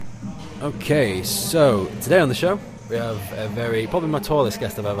Okay, so today on the show we have probably my tallest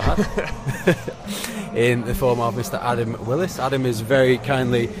guest I've ever had in the form of Mr. Adam Willis. Adam has very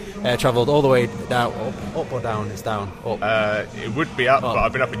kindly travelled all the way down, up or down? It's down, up. It would be up, but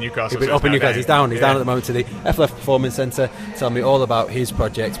I've been up in Newcastle. He's been up in Newcastle. He's down. He's down at the moment to the FLF Performance Centre. Tell me all about his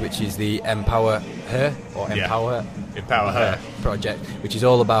project, which is the Empower Her project, which is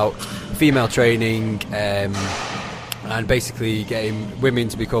all about female training. And basically getting women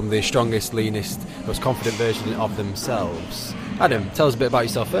to become the strongest, leanest, most confident version of themselves. Adam, tell us a bit about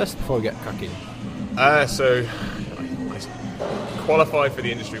yourself first before we get cracking. So I qualified for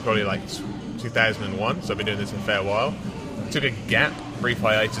the industry probably like 2001, so I've been doing this a fair while. Took a brief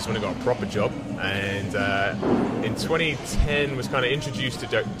hiatus when I got a proper job, and in 2010 was kind of introduced to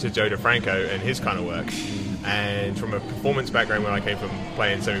Joe DeFranco and his kind of work. And from a performance background, when I came from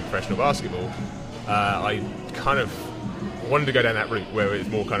playing semi-professional basketball, I kind of wanted to go down that route where it was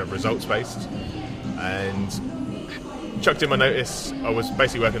more kind of results-based, and chucked in my notice. I was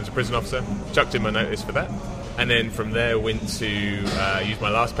basically working as a prison officer, chucked in my notice for that, and then from there went to use my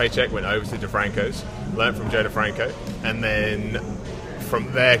last paycheck, went over to DeFranco's, learned from Joe DeFranco, and then from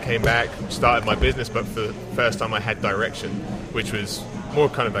there came back, started my business, but for the first time I had direction, which was more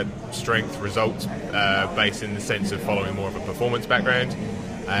kind of a strength result based in the sense of following more of a performance background,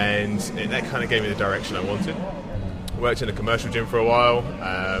 and that kind of gave me the direction I wanted. Worked in a commercial gym for a while,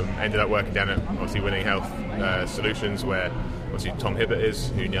 ended up working down at obviously Winning Health Solutions, where obviously Tom Hibbert is,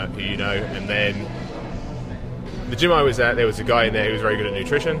 who you know, and then the gym I was at, there was a guy in there who was very good at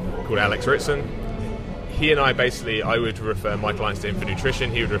nutrition called Alex Ritson. He and I would refer my clients to him for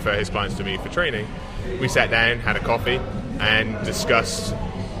nutrition, he would refer his clients to me for training. We sat down, had a coffee, and discussed,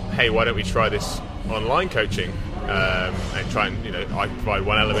 hey, why don't we try this online coaching, and try and, I provide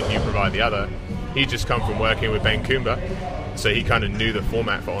one element, you provide the other. He'd just come from working with Ben Coomber, so he kind of knew the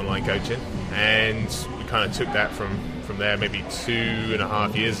format for online coaching, and we kind of took that from there maybe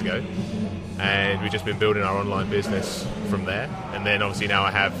 2.5 years ago, and we've just been building our online business from there. And then obviously now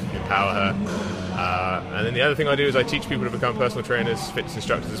I have Empower Her, and then the other thing I do is I teach people to become personal trainers, fitness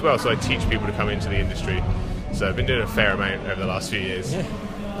instructors as well, so I teach people to come into the industry. So I've been doing a fair amount over the last few years. Yeah,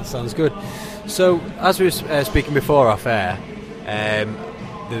 that sounds good. So as we were speaking before off air,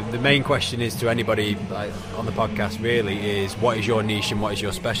 the main question is to anybody on the podcast really is, what is your niche and what is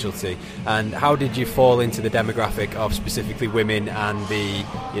your specialty, and how did you fall into the demographic of specifically women and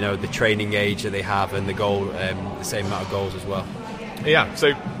the training age that they have and the goal, the same amount of goals as well? Yeah,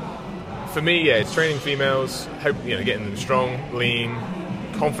 so for me, it's training females, getting them strong, lean,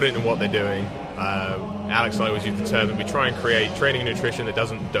 confident in what they're doing. Alex and I always use the term that we try and create training and nutrition that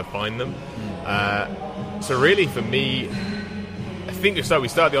doesn't define them. So really for me, I think we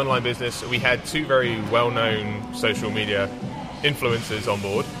started the online business. We had two very well-known social media influencers on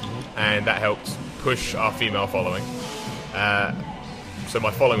board, and that helped push our female following. So my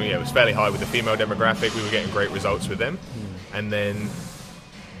following was fairly high with the female demographic. We were getting great results with them. And then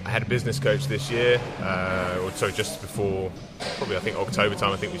I had a business coach this year, just before, probably I think October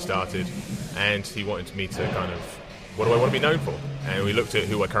time, I think we started, and he wanted me to kind of, what do I want to be known for? And we looked at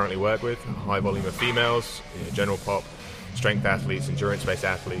who I currently work with, high volume of females, general pop, strength athletes, endurance-based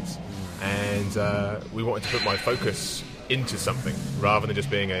athletes, and we wanted to put my focus into something rather than just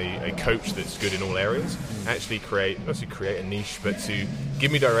being a coach that's good in all areas. Actually create a niche, but to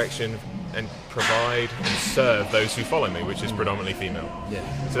give me direction and provide and serve those who follow me, which is predominantly female.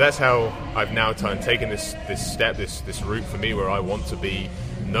 Yeah. So that's how I've now taken this step, this route for me, where I want to be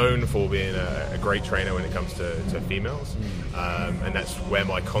known for being a great trainer when it comes to females, and that's where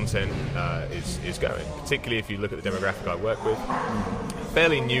my content is going. Particularly if you look at the demographic I work with,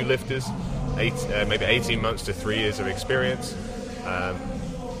 fairly new lifters, maybe 18 months to 3 years of experience,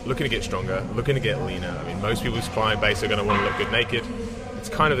 looking to get stronger, looking to get leaner. I mean, most people's client base are going to want to look good naked. It's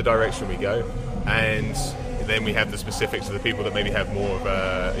kind of the direction we go, and then we have the specifics of the people that maybe have more of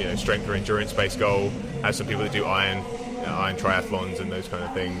a strength or endurance-based goal. Have some people that do iron triathlons and those kind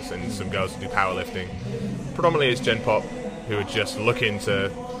of things, and some girls that do powerlifting. Predominantly it's Gen Pop, who are just looking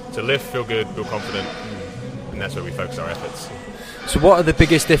to lift, feel good, feel confident, and that's where we focus our efforts. So what are the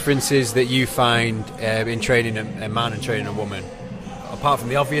biggest differences that you find in training a man and training a woman? Apart from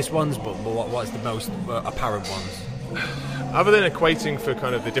the obvious ones, but what's the most apparent ones? Other than equating for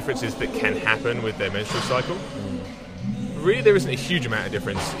kind of the differences that can happen with their menstrual cycle, really there isn't a huge amount of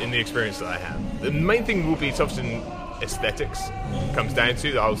difference in the experience that I have. The main thing will be often aesthetics. Comes down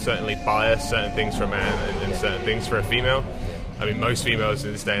to that I'll certainly bias certain things for a man and certain things for a female. I mean, most females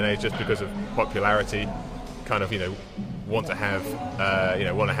in this day and age, just because of popularity, kind of want to have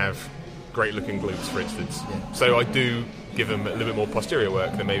great looking glutes, for instance. Yeah. So I do give them a little bit more posterior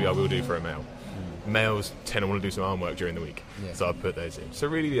work than maybe I will do for a male. Males tend to want to do some arm work during the week, so I'll put those in. So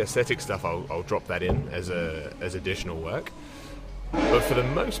really the aesthetic stuff, I'll drop that in as additional work. But for the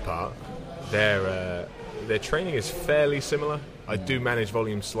most part, their training is fairly similar. I do manage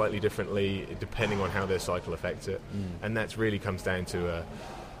volume slightly differently depending on how their cycle affects it, and that really comes down to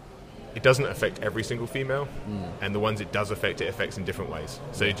it doesn't affect every single female, and the ones it does affect, it affects in different ways.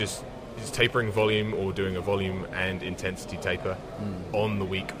 So just tapering volume or doing a volume and intensity taper on the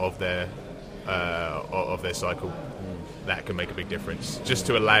week of their cycle, that can make a big difference, just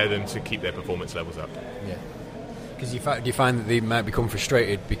to allow them to keep their performance levels up. Yeah. Because do you find that they might become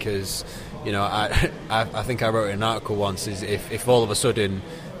frustrated because, I think I wrote in an article once, is if all of a sudden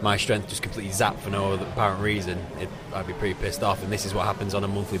my strength just completely zapped for no apparent reason, I'd be pretty pissed off. And this is what happens on a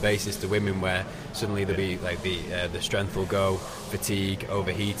monthly basis to women, where suddenly there'll be like the strength will go, fatigue,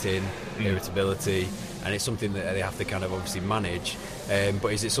 overheating, irritability, and it's something that they have to kind of obviously manage.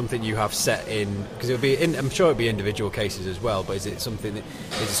 But is it something you have set in? Because I'm sure it'll be individual cases as well. But is it something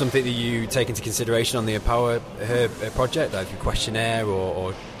that you take into consideration on the Empower Her project, like your questionnaire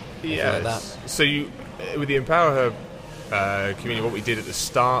or like that? So with the Empower Her community, what we did at the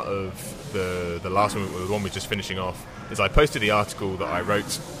start of the last one, the one we're just finishing off, is I posted the article that I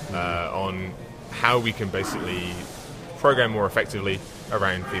wrote on how we can basically program more effectively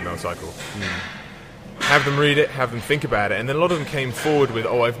around female cycle. Have them read it, have them think about it, and then a lot of them came forward with,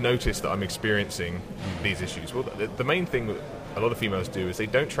 I've noticed that I'm experiencing these issues. Well, the main thing that a lot of females do is they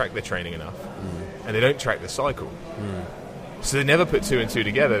don't track their training enough, and they don't track their cycle. So they never put two and two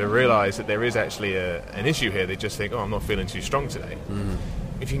together to realise that there is actually an issue here. They just think, I'm not feeling too strong today.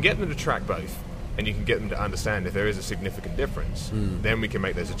 If you can get them to track both, and you can get them to understand if there is a significant difference, then we can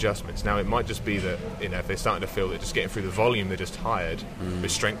make those adjustments. Now, it might just be that, if they're starting to feel that just getting through the volume, they're just tired,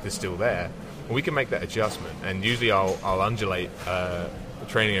 but strength is still there. Well, we can make that adjustment, and usually I'll undulate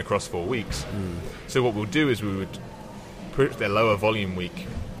training across 4 weeks. So what we'll do is we would put their lower volume week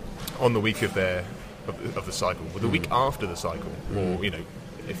on the week of the cycle, or the week after the cycle, or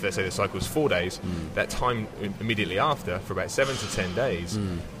if they say the cycle is 4 days, that time immediately after, for about 7 to 10 days,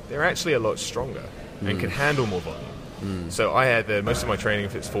 they're actually a lot stronger and can handle more volume. So I had most of my training,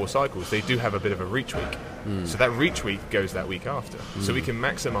 if it's 4 cycles, they do have a bit of a reach week. So that reach week goes that week after. So we can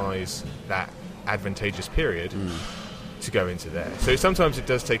maximise that advantageous period to go into there. So sometimes it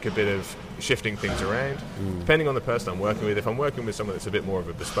does take a bit of shifting things around, depending on the person I'm working with. If I'm working with someone that's a bit more of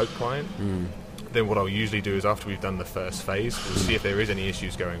a bespoke client, then what I'll usually do is, after we've done the first phase, we'll see if there is any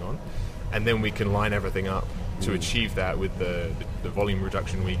issues going on, and then we can line everything up to achieve that with the volume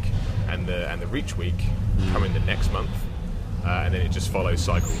reduction week and the reach week coming the next month, and then it just follows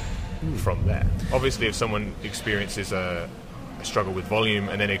cycle from there. Obviously, if someone experiences a struggle with volume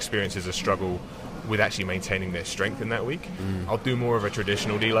and then experiences a struggle with actually maintaining their strength in that week, I'll do more of a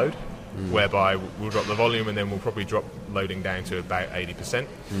traditional deload, whereby we'll drop the volume and then we'll probably drop loading down to about 80%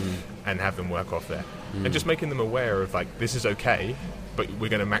 and have them work off there. And just making them aware of, like, this is okay, but we're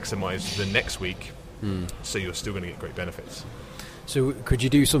going to maximise the next week, so you're still going to get great benefits. So could you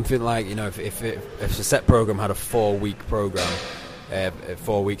do something like, if a set program had a 4-week program,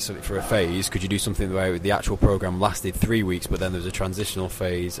 4 weeks for a phase, could you do something where the actual program lasted 3 weeks, but then there was a transitional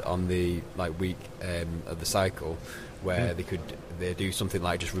phase on the week of the cycle, where they do something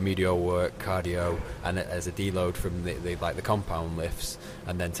like just remedial work, cardio, and as a deload from the compound lifts,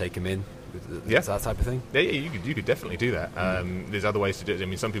 and then take them in? That type of thing? Yeah, you could definitely do that. There's other ways to do it. I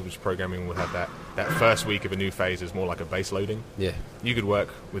mean, some people's programming will have that first week of a new phase is more like a base loading. Yeah. You could work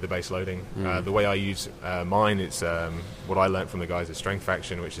with the base loading. The way I use mine, it's what I learned from the guys at Strength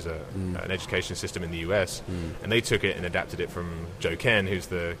Faction, which is an education system in the US, and they took it and adapted it from Joe Ken, who's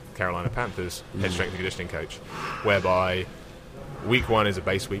the Carolina Panthers head strength and conditioning coach, whereby week 1 is a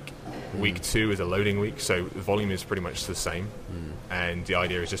base week, week 2 is a loading week, so the volume is pretty much the same, and the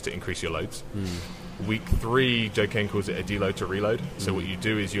idea is just to increase your loads. Week 3, Joe Ken calls it a deload to reload. So what you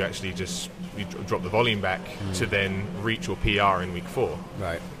do is you actually you drop the volume back to then reach your PR in week 4.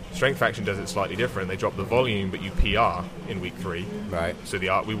 Right. Strength Faction does it slightly different. They drop the volume, but you PR in week 3. Right. So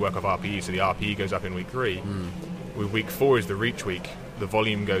we work off RPE, so the RPE goes up in week 3. With week 4 is the reach week. The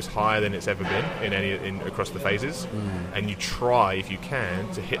volume goes higher than it's ever been in across the phases, and you try, if you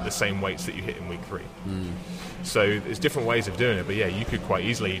can, to hit the same weights that you hit in week 3. So there's different ways of doing it, but yeah, you could quite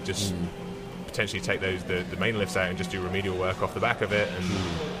easily just potentially take the main lifts out and just do remedial work off the back of it,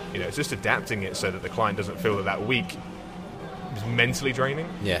 and it's just adapting it so that the client doesn't feel that week was mentally draining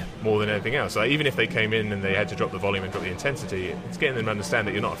more than anything else. Like, even if they came in and they had to drop the volume and drop the intensity, it's getting them to understand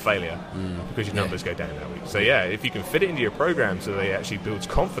that you're not a failure because your numbers go down that week. So if you can fit it into your program so they actually builds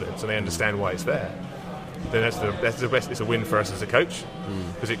confidence and they understand why it's there, then that's the best. It's a win for us as a coach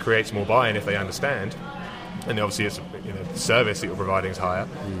because it creates more buy-in if they understand. And obviously, it's the service that you're providing is higher,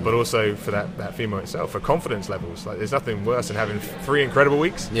 but also for that female itself, for confidence levels. Like, there's nothing worse than having 3 incredible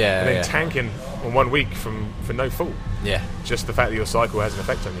weeks and then tanking on 1 week for no fault. Yeah, just the fact that your cycle has an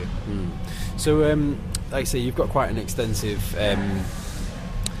effect on you. So, like I say, you've got quite an extensive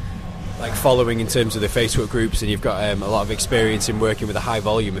following in terms of the Facebook groups, and you've got a lot of experience in working with a high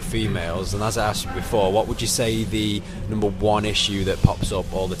volume of females. And as I asked you before, what would you say the number one issue that pops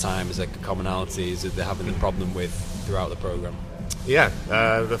up all the time as a commonality is that they're having the problem with throughout the program?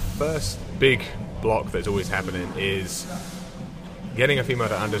 The first big block that's always happening is getting a female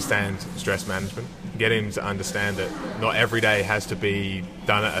to understand stress management, getting to understand that not every day has to be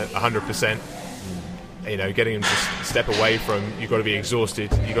done at 100%. Getting them to step away from, you've got to be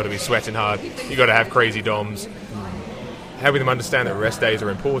exhausted, you've got to be sweating hard, you've got to have crazy DOMs. Helping them understand that rest days are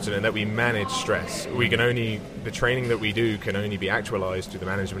important and that we manage stress. The training that we do can only be actualized through the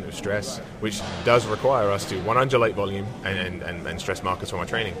management of stress, which does require us to undulate volume and stress markers from our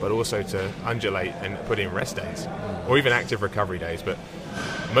training, but also to undulate and put in rest days or even active recovery days. But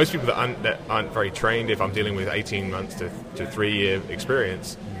most people that aren't very trained, if I'm dealing with 18 months to 3-year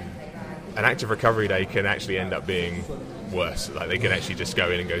experience, an active recovery day can actually end up being worse. Like, they can actually just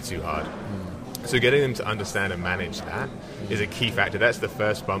go in and go too hard. So getting them to understand and manage that is a key factor. That's the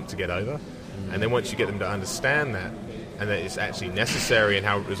first bump to get over. And then once you get them to understand that and that it's actually necessary and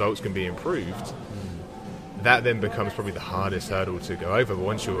how results can be improved, that then becomes probably the hardest hurdle to go over. But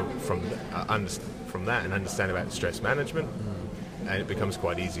once you're from that and understand about stress management, and it becomes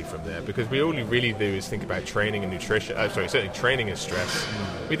quite easy from there, because all we really do is think about training and nutrition. Certainly training is stress.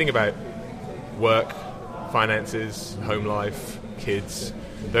 We think about work, finances, home life, kids.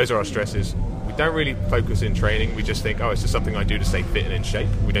 Those are our stresses. We don't really focus in training. We just think, it's just something I do to stay fit and in shape.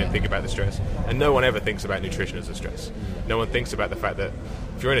 We don't think about the stress. And no one ever thinks about nutrition as a stress. No one thinks about the fact that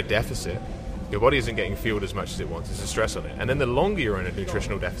if you're in a deficit, your body isn't getting fueled as much as it wants. There's a stress on it. And then the longer you're in a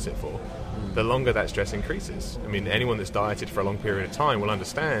nutritional deficit for, the longer that stress increases. I mean, anyone that's dieted for a long period of time will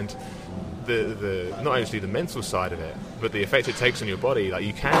understand the not only the mental side of it, but the effect it takes on your body. Like,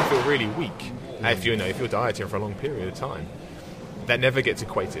 you can feel really weak if you're dieting for a long period of time. That never gets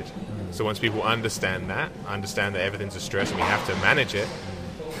equated. So once people understand that everything's a stress and we have to manage it,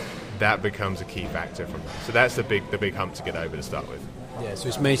 that becomes a key factor from that. So that's the big hump to get over to start with. Yeah, so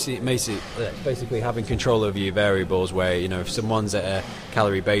it's basically having control over your variables, where if someone's at a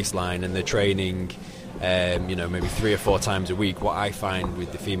calorie baseline and they're training maybe 3 or 4 times a week, what I find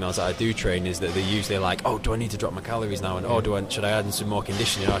with the females that I do train is that they're usually like, do I need to drop my calories now? And should I add in some more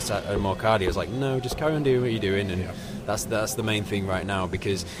conditioning or more cardio? It's like, no, just carry on doing what you're doing. And that's the main thing right now,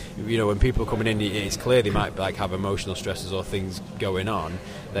 because when people are coming in, it's clear they might have emotional stresses or things going on.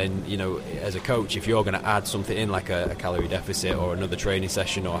 Then as a coach, if you're going to add something in like a calorie deficit or another training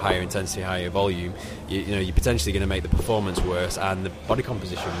session or higher intensity, higher volume, you're potentially going to make the performance worse and the body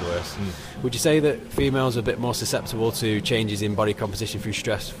composition worse. Would you say that females are a bit more susceptible to changes in body composition through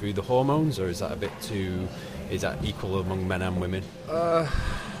stress through the hormones, or is that is that equal among men and women?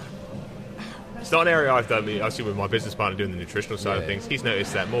 It's not an area I've done. I see with my business partner doing the nutritional side of things. He's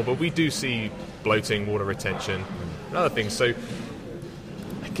noticed that more, but we do see bloating, water retention, and other things. So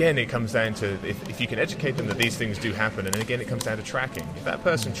again, it comes down to if you can educate them that these things do happen, and then again, it comes down to tracking. If that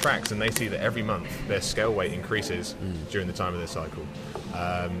person tracks and they see that every month their scale weight increases during the time of their cycle,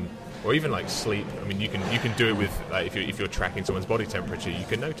 or even like sleep. I mean, you can do it with if you're tracking someone's body temperature, you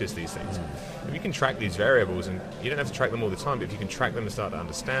can notice these things. If you can track these variables, and you don't have to track them all the time, but if you can track them and start to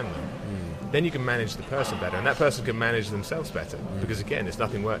understand them, then you can manage the person better, and that person can manage themselves better. Because again, it's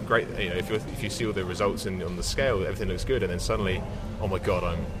nothing great. If you see all the results on the scale, everything looks good, and then suddenly, oh my God,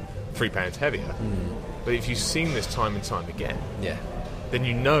 I'm 3 pounds heavier. But if you've seen this time and time again, then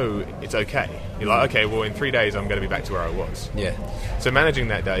it's okay. You're like, okay, well, in 3 days, I'm going to be back to where I was. So managing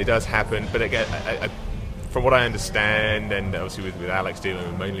that, it does happen. But again, from what I understand, and obviously with Alex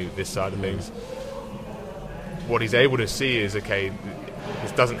dealing mainly with this side of things, what he's able to see is, okay,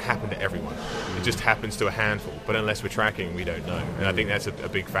 this doesn't happen to everyone. It just happens to a handful. But unless we're tracking, we don't know. And I think that's a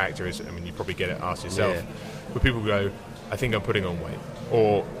big factor. You probably get it asked yourself. But people go, I think I'm putting on weight.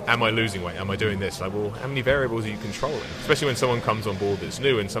 Or am I losing weight? Am I doing this? Like, well, how many variables are you controlling? Especially when someone comes on board that's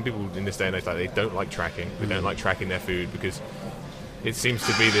new. And some people in this day and age, they don't like tracking. They don't like tracking their food because it seems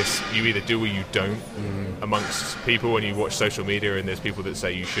to be this, you either do or you don't amongst people. When you watch social media and there's people that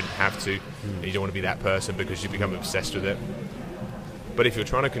say you shouldn't have to, and you don't want to be that person because you become obsessed with it. But if you're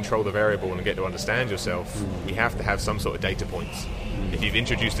trying to control the variable and get to understand yourself, you have to have some sort of data points. If you've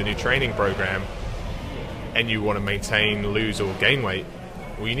introduced a new training program and you want to maintain, lose, or gain weight,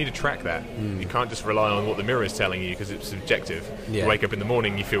 well, you need to track that. You can't just rely on what the mirror is telling you, because it's subjective. You wake up in the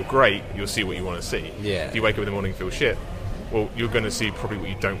morning, you feel great, you'll see what you want to see. If you wake up in the morning and feel shit, well, you're going to see probably what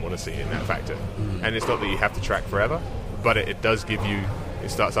you don't want to see in that factor. And it's not that you have to track forever, but it does give you, it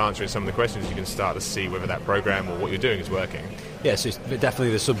starts answering some of the questions. You can start to see whether that program or what you're doing is working. Yeah, so it's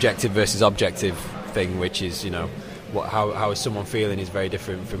definitely the subjective versus objective thing, which is, how is someone feeling is very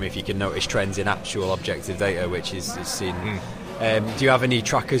different from if you can notice trends in actual objective data, which is seen. Do you have any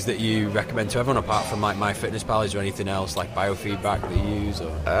trackers that you recommend to everyone apart from like MyFitnessPal? Is there anything else like biofeedback that you use?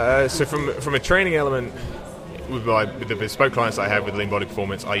 Or? So from a training element, with the bespoke clients I have with Lean Body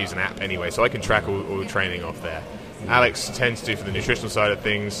Performance, I use an app anyway, so I can track all the training off there. Alex tends to, for the nutritional side of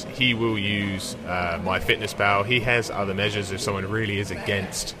things, he will use MyFitnessPal. He has other measures if someone really is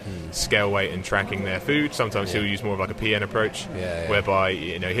against scale weight and tracking their food. Sometimes he'll use more of like a PN approach, whereby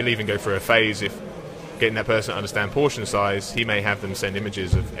he'll even go through a phase if getting that person to understand portion size. He may have them send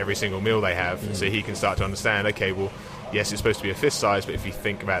images of every single meal they have, so he can start to understand, okay, well, yes, it's supposed to be a fist size, but if you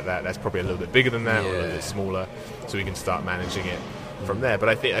think about that, that's probably a little bit bigger than that, or a little bit smaller, so we can start managing it from there. But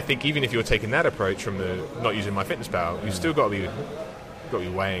I think even if you're taking that approach from the not using MyFitnessPal, you've still got to be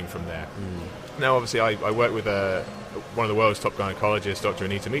weighing from there. Now, obviously, I work with one of the world's top gynecologists, Dr.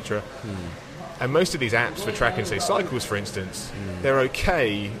 Anita Mitra, and most of these apps for tracking, say, cycles, for instance, they're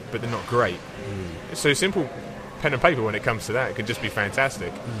okay, but they're not great. So simple pen and paper when it comes to that, it can just be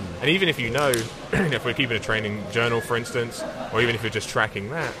fantastic. And even if if we're keeping a training journal, for instance, or even if you're just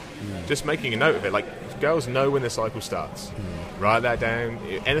tracking that, just making a note of it, like girls know when their cycle starts. Write that down.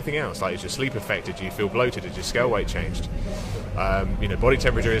 Anything else, like is your sleep affected? Do you feel bloated? Has your scale weight changed? Body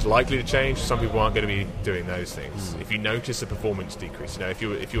temperature is likely to change. Some people aren't going to be doing those things. If you notice a performance decrease,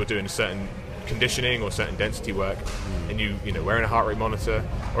 if you're doing a certain conditioning or certain density work, and you wearing a heart rate monitor,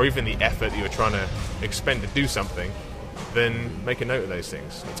 or even the effort that you're trying to expend to do something, then make a note of those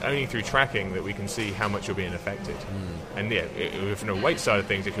things. It's only through tracking that we can see how much you're being affected. And from the weight side of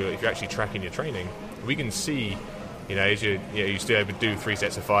things, if you're actually tracking your training, we can see, is you still able to do 3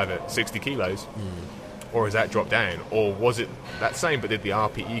 sets of 5 at 60 kilos, or has that dropped down, or was it that same but did the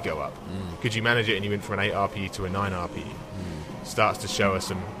RPE go up? Could you manage it and you went from an 8 RPE to a 9 RPE? Starts to show us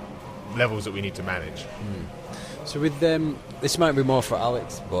some levels that we need to manage. So with this might be more for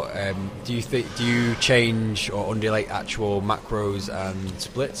Alex, but do you change or undulate actual macros and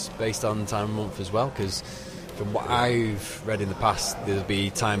splits based on time of month as well? Because from what I've read in the past, there'll be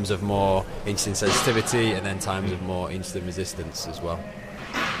times of more insulin sensitivity and then times of more insulin resistance as well.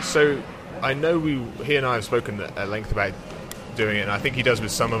 So I know he and I have spoken at length about doing it, and I think he does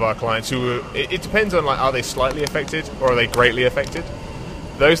with some of our clients who it depends on, like, are they slightly affected or are they greatly affected?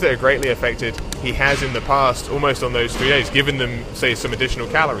 Those that are greatly affected, he has in the past, almost on those 3 days, given them, say, some additional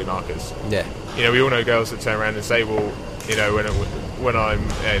calorie markers. We all know girls that turn around and say, well, when I'm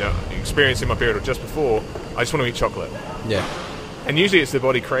experiencing my period or just before, I just want to eat chocolate. And usually it's the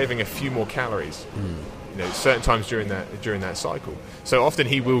body craving a few more calories. Certain times during that cycle. So often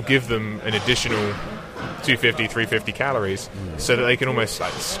he will give them an additional 250, 350 calories, so that they can almost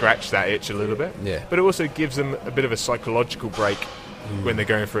like scratch that itch a little bit. But it also gives them a bit of a psychological break when they're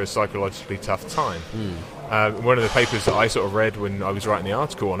going through a psychologically tough time. One of the papers that I sort of read when I was writing the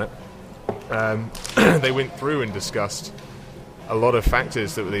article on it, they went through and discussed a lot of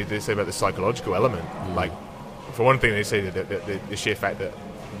factors that they say about the psychological element. Like, for one thing, they say that the sheer fact that,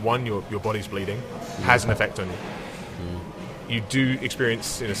 one, your body's bleeding has an effect on you. You do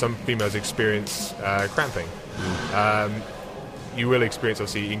experience, some females experience cramping. You will experience,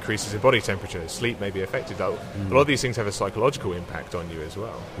 obviously, increases in body temperature. Sleep may be affected. A lot of these things have a psychological impact on you as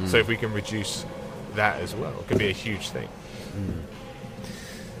well. So if we can reduce that as well, it can be a huge thing.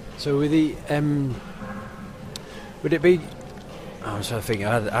 So with the would it be, I was trying to think,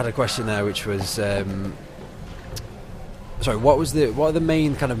 I had a question there which was sorry, what are the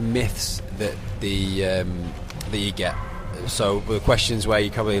main kind of myths that that you get? So the questions where you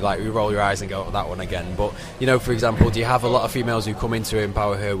probably you roll your eyes and go, oh, that one again. But for example, do you have a lot of females who come into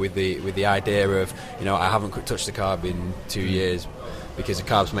Empower here with the idea of I haven't touched a carb in 2 years because the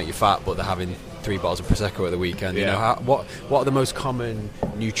carbs make you fat, but they're having 3 bottles of Prosecco at the weekend. What are the most common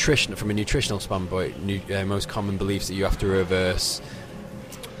from a nutritional standpoint, most common beliefs that you have to reverse?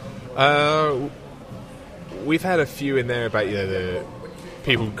 We've had a few in there about the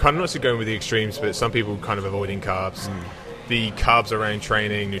people kind of not going with the extremes, but some people kind of avoiding carbs. The carbs around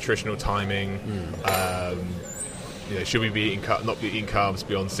training, nutritional timing, should we be not be eating carbs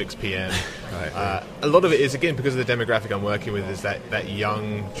beyond 6 p.m. Right. A lot of it is, again, because of the demographic I'm working with, is that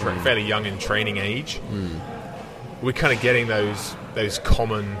young, fairly young in training age. We're kind of getting those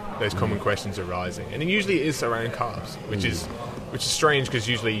common questions arising, and usually it is around carbs, which is strange, because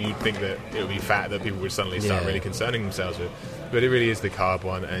usually you'd think that it would be fat that people would suddenly start really concerning themselves with, but it really is the carb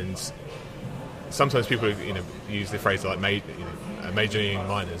one. And sometimes people use the phrase like majoring in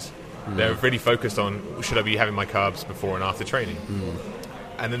minors. They're really focused on, should I be having my carbs before and after training?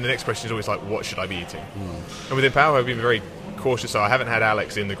 And then the next question is always like, what should I be eating? And with Empow, I've been very cautious. So I haven't had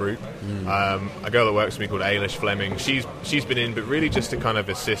Alex in the group. A girl that works with me called Ailish Fleming, she's been in, but really just to kind of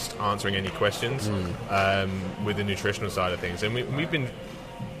assist answering any questions with the nutritional side of things. And we've been,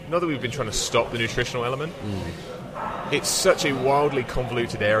 not that we've been trying to stop the nutritional element, it's such a wildly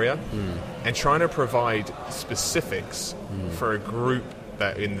convoluted area, and trying to provide specifics for a group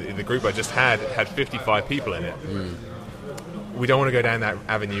that in the group I just had 55 people in it. We don't want to go down that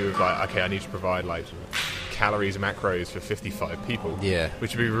avenue of like, okay, I need to provide like calories and macros for 55 people,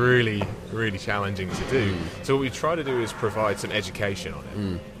 which would be really, really challenging to do. So what we try to do is provide some education on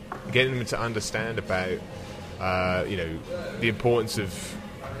it, getting them to understand about the importance of,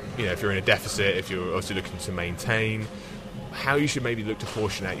 if you're in a deficit, if you're also looking to maintain, how you should maybe look to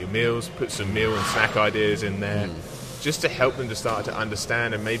portion out your meals, put some meal and snack ideas in there, just to help them to start to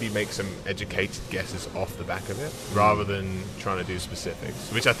understand and maybe make some educated guesses off the back of it, rather than trying to do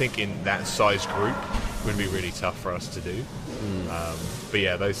specifics, which I think in that size group would be really tough for us to do. But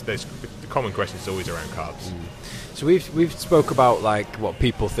yeah, those the common questions always around carbs. So we've spoke about like what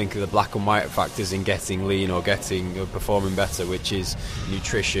people think of the black and white factors in getting lean or performing better, which is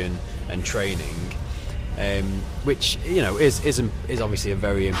nutrition and training. Which is obviously a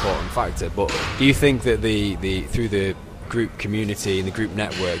very important factor. But do you think that the through the group community and the group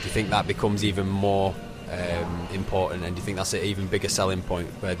network, do you think that becomes even more important, and do you think that's an even bigger selling point,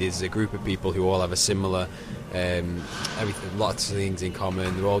 where there's a group of people who all have a similar lots of things in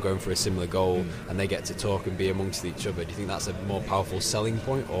common, they're all going for a similar goal, and they get to talk and be amongst each other? Do you think that's a more powerful selling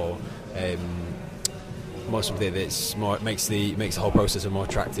point, or more something that's more makes the whole process more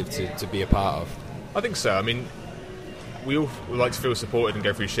attractive to be a part of? I think so. I mean, we all like to feel supported and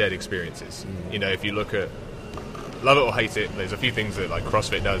go through shared experiences. If you look at, love it or hate it, there's a few things that like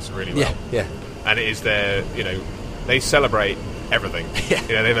CrossFit does really well. Yeah. And it is their, they celebrate everything.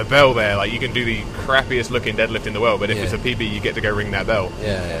 They have a bell there, like you can do the crappiest looking deadlift in the world, but if it's a PB, you get to go ring that bell.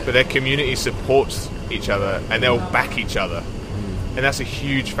 But their community supports each other, and they'll back each other. And that's a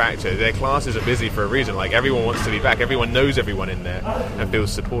huge factor. Their classes are busy for a reason. Like, everyone wants to be back. Everyone knows everyone in there and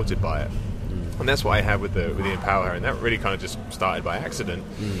feels supported by it. And that's what I have with the Empower, and that really kind of just started by accident.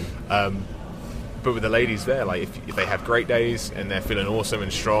 But with the ladies there, like if they have great days and they're feeling awesome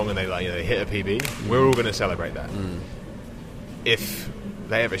and strong, and they hit a PB, we're all going to celebrate that. If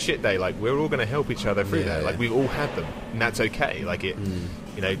they have a shit day, like, we're all going to help each other through that. Like, we've all had them, and that's okay. Like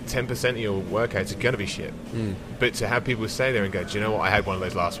 10% of your workouts are going to be shit. But to have people stay there and go, do you know what? I had one of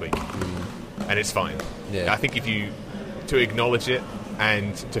those last week, and it's fine. I think to acknowledge it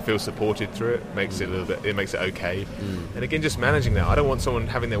and to feel supported through it makes it makes it okay. And again, just managing that. I don't want someone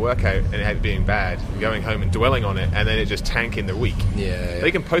having their workout and it being bad, going home and dwelling on it, and then it just tanking the week.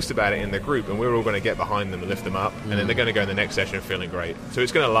 They can post about it in the group, and we're all going to get behind them and lift them up, and then they're going to go in the next session feeling great. So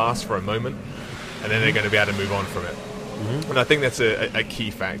it's going to last for a moment, and then they're going to be able to move on from it. And I think that's a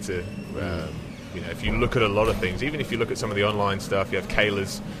key factor. If you look at a lot of things, even if you look at some of the online stuff, you have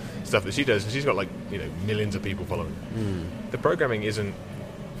Kayla's stuff that she does, and she's got millions of people following. The programming isn't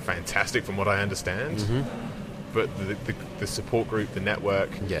fantastic from what I understand, but the support group, the network,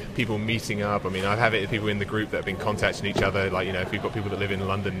 people meeting up. I mean, I've had people in the group that have been contacting each other, like, if you've got people that live in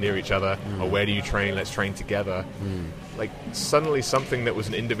London near each other, or where do you train, let's train together. Like, suddenly something that was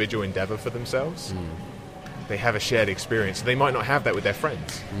an individual endeavor for themselves, they have a shared experience. They might not have that with their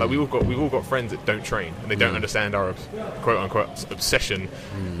friends. Like, we've all got friends that don't train, and they don't understand our quote unquote obsession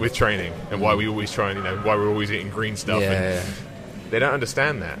with training, and why we always try and why we're always eating green stuff. They don't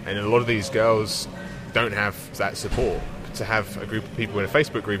understand that, and a lot of these girls don't have that support. To have a group of people in a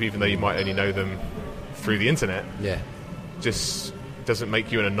Facebook group, even though you might only know them through the internet, just doesn't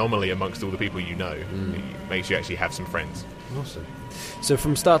make you an anomaly amongst all the people you know. It makes you actually have some friends. Awesome. So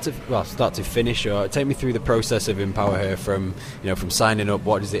from start to finish, or take me through the process of Empower here, from signing up.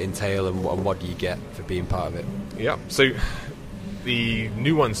 What does it entail, and what do you get for being part of it? Yeah. So the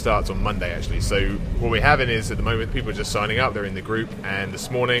new one starts on Monday, actually. So what we're having is, at the moment, people are just signing up. They're in the group, and this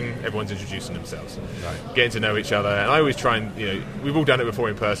morning everyone's introducing themselves, getting to know each other. And I always try and we've all done it before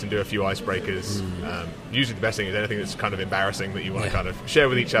in person. Do a few icebreakers. Usually the best thing is anything that's kind of embarrassing that you want to kind of share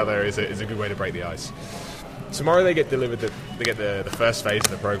with each other is a good way to break the ice. tomorrow they get delivered. They get the first phase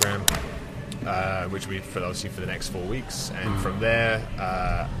of the program, which will be obviously for the next 4 weeks, and from there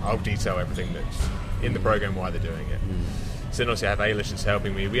I'll detail everything that's in the program, why they're doing it. So then obviously I have Ailish that's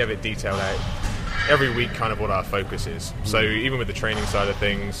helping me. We have it detailed out every week, kind of what our focus is. So even with the training side of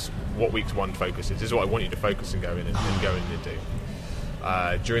things, what week one focus is. This is what I want you to focus and go in and do.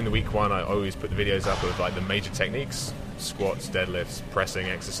 During the week one, I always put the videos up of like the major techniques, squats, deadlifts, pressing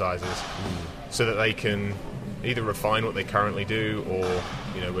exercises, so that they can either refine what they currently do, or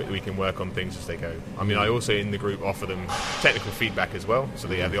we can work on things as they go. I mean, I also in the group offer them technical feedback as well, so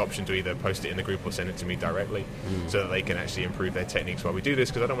they have the option to either post it in the group or send it to me directly, so that they can actually improve their techniques while we do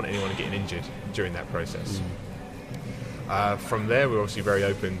this, because I don't want anyone getting injured during that process. From there, we're obviously very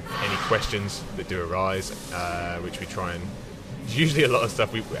open. Any questions that do arise, which we try and usually a lot of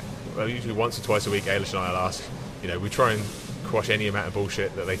stuff usually once or twice a week, Ailish and I will ask. We try and quash any amount of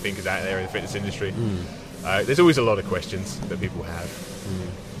bullshit that they think is out there in the fitness industry. There's always a lot of questions that people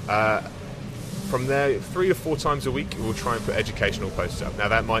have. From there, 3 to 4 times a week, we'll try and put educational posts up. Now,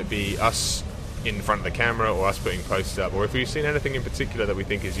 that might be us in front of the camera, or us putting posts up, or if we've seen anything in particular that we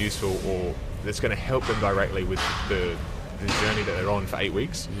think is useful or that's going to help them directly with the journey that they're on for 8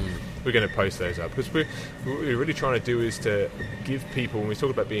 weeks, we're going to post those up. Because what we're really trying to do is to give people, when we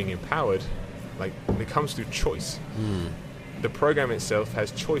talk about being empowered, like, it comes through choice. The program itself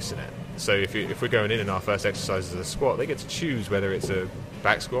has choice in it. So if we're going in our first exercise is a squat, they get to choose whether it's a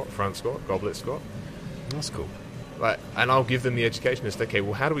back squat, front squat, goblet squat. That's cool. And I'll give them the education as to, okay,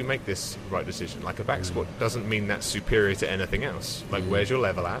 well, how do we make this right decision? Like, a back squat doesn't mean that's superior to anything else. Like, where's your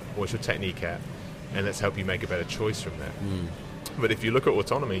level at? What's your technique at? And let's help you make a better choice from there. But if you look at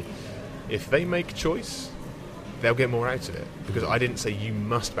autonomy, if they make choice, they'll get more out of it. Because I didn't say you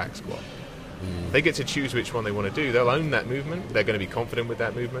must back squat. They get to choose which one they want to do. They'll own that movement. They're going to be confident with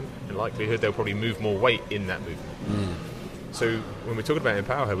that movement. In likelihood, they'll probably move more weight in that movement. So when we're talking about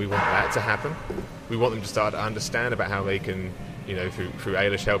Empower, we want that to happen. We want them to start to understand about how they can, through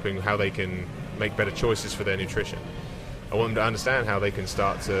Ailish helping, how they can make better choices for their nutrition. I want them to understand how they can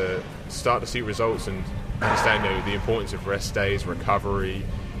start to see results and understand the importance of rest days, recovery,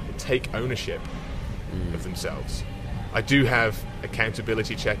 take ownership of themselves. I do have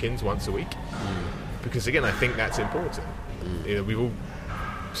accountability check-ins once a week, because again, I think that's important. We've all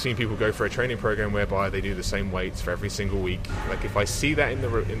seen people go for a training program whereby they do the same weights for every single week. Like, if I see that in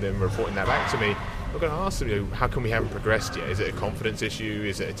them reporting that back to me, I'm going to ask them, how come we haven't progressed yet? Is it a confidence issue?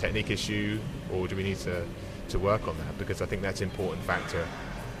 Is it a technique issue? Or do we need to work on that? Because I think that's an important factor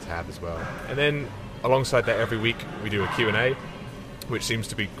to have as well. And then alongside that, every week we do a Q&A, which seems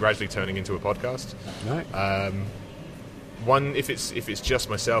to be gradually turning into a podcast. Right. One, if it's just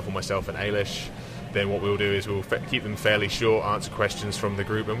myself and Ailish, then what we'll do is we'll keep them fairly short, answer questions from the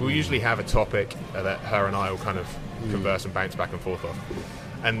group, and we'll usually have a topic that her and I will kind of converse and bounce back and forth off.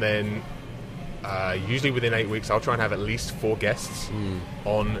 And then usually within 8 weeks, I'll try and have at least 4 guests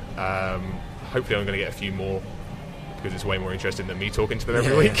on. Hopefully I'm going to get a few more, because it's way more interesting than me talking to them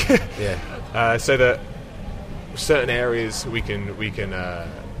every week. So that certain areas we can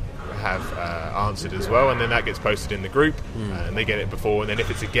have answered as well, and then that gets posted in the group, and they get it before. And then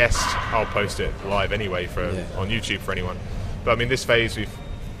if it's a guest, I'll post it live anyway on YouTube for anyone. But I mean, this phase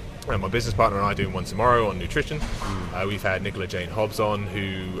my business partner and I are doing one tomorrow on nutrition. We've had Nicola Jane Hobbs on,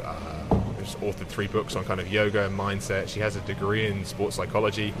 who has authored 3 books on kind of yoga and mindset. She has a degree in sports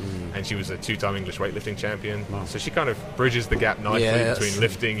psychology, and she was a 2-time English weightlifting champion. Wow. So she kind of bridges the gap nicely between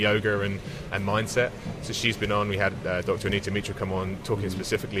lifting, yoga, and mindset. So she's been on. We had Dr. Anita Mitra come on, talking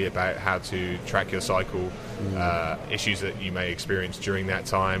specifically about how to track your cycle, issues that you may experience during that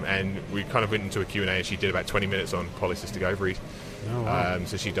time. And we kind of went into a Q&A, and she did about 20 minutes on polycystic ovaries. Oh, wow.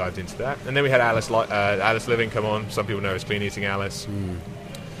 So she dived into that. And then we had Alice Living come on. Some people know her as Clean Eating Alice.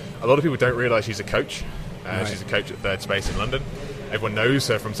 A lot of people don't realise she's a coach. Right. She's a coach at Third Space in London. Everyone knows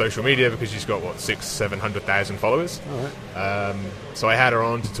her from social media because she's got 600,000-700,000 followers. Right. So I had her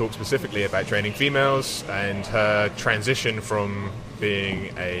on to talk specifically about training females and her transition from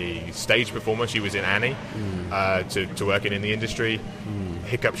being a stage performer. She was in Annie to working in the industry.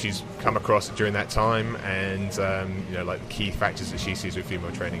 Hiccups she's come across during that time, and like the key factors that she sees with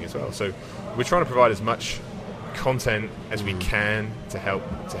female training as well. So we're trying to provide as much content as we can to help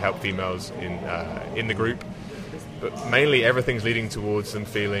females in the group, but mainly everything's leading towards them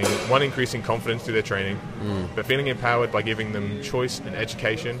feeling increasing confidence through their training, but feeling empowered by giving them choice and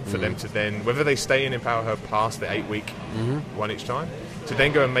education for them to then, whether they stay in Empower Her past the 8-week one each time, to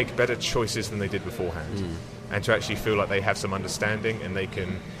then go and make better choices than they did beforehand, and to actually feel like they have some understanding and they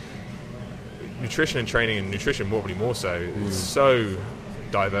can. Nutrition and training, and nutrition probably more so, is so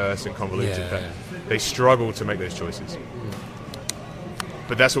diverse and convoluted that they struggle to make those choices.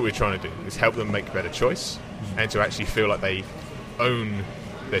 But that's what we're trying to do, is help them make a better choice and to actually feel like they own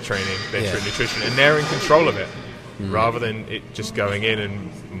their training, their nutrition, and they're in control of it, rather than it just going in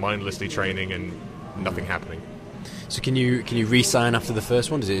and mindlessly training and nothing happening. So can you re-sign after the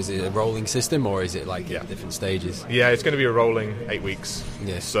first one? Is it a rolling system, or is it like different stages? Yeah, it's going to be a rolling 8 weeks.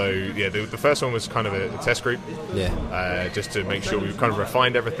 Yeah. So the first one was kind of a test group. Yeah. Just to make sure we kind of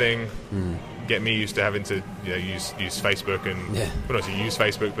refined everything, get me used to having to use Facebook and well, not to use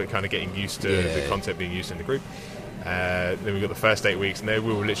Facebook, but kind of getting used to the content being used in the group. Then we've got the first 8 weeks, and then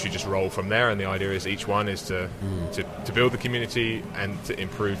we will literally just roll from there. And the idea is each one is to build the community and to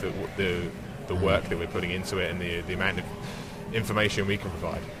improve the work that we're putting into it and the amount of information we can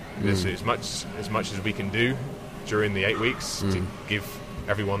provide. As much as we can do during the 8 weeks to give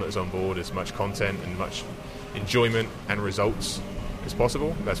everyone that's on board as much content and much enjoyment and results as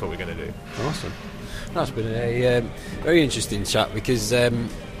possible, that's what we're going to do. Awesome. That's been a very interesting chat, because I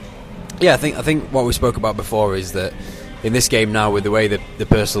think what we spoke about before is that in this game now, with the way that the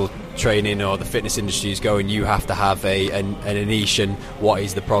personal training or the fitness industry is going, you have to have a niche and what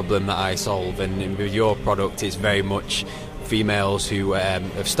is the problem that I solve. And with your product, it's very much females who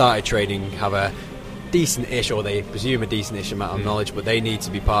have started training, have a decent-ish, or they presume a decent-ish amount of knowledge, but they need to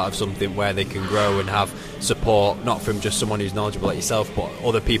be part of something where they can grow and have support, not from just someone who's knowledgeable like yourself, but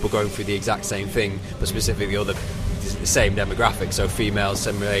other people going through the exact same thing, but specifically the same demographic, so females,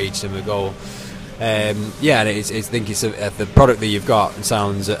 similar age, similar goal. And I think it's the product that you've got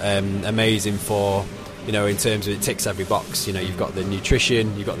sounds amazing for, in terms of it ticks every box. You've got the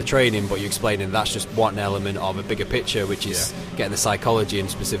nutrition, you've got the training, but you're explaining that's just one element of a bigger picture, which is getting the psychology and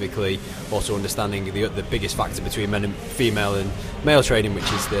specifically also understanding the biggest factor between men and female and male training,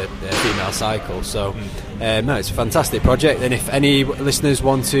 which is the female cycle. So it's a fantastic project, and if any listeners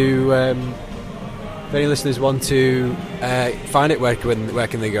want to find it, where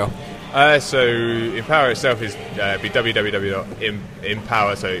can they go? So Empower itself is be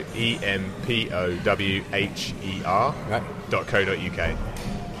www.empower, so empowher.co.uk,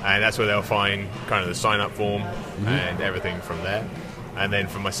 and that's where they'll find kind of the sign up form and everything from there. And then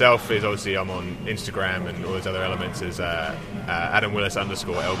for myself is obviously I'm on Instagram and all those other elements as Adam Willis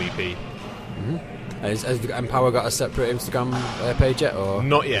 _LBP. Has Empower got a separate Instagram page yet, or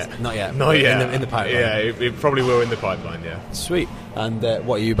not yet? In the pipeline. Yeah, it probably will in the pipeline. Yeah. Sweet. And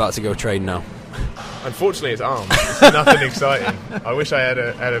what are you about to go train now? Unfortunately, it's arms. It's nothing exciting. I wish I had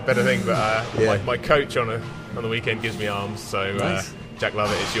a better thing, but my coach on the weekend gives me arms. So nice. Jack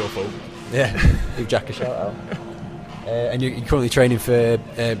Lovett, it's your fault. Yeah, give Jack a shout out. And you're currently training for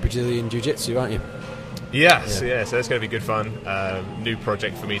Brazilian Jiu-Jitsu, aren't you? Yes, so that's going to be good fun. New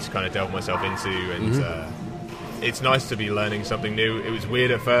project for me to kind of delve myself into, and it's nice to be learning something new. It was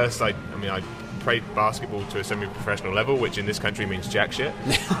weird at first. I played basketball to a semi-professional level, which in this country means jack shit.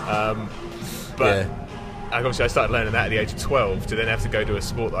 But obviously I started learning that at the age of 12, to then have to go to a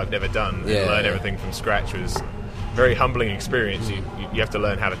sport that I've never done and learn everything from scratch was a very humbling experience. You have to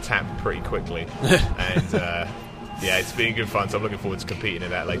learn how to tap pretty quickly. And it's been good fun, so I'm looking forward to competing in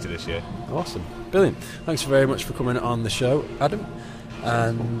that later this year. Awesome. Brilliant. Thanks very much for coming on the show, Adam.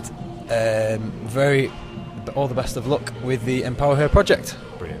 And all the best of luck with the Empower Her project.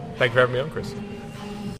 Brilliant. Thank you for having me on, Chris.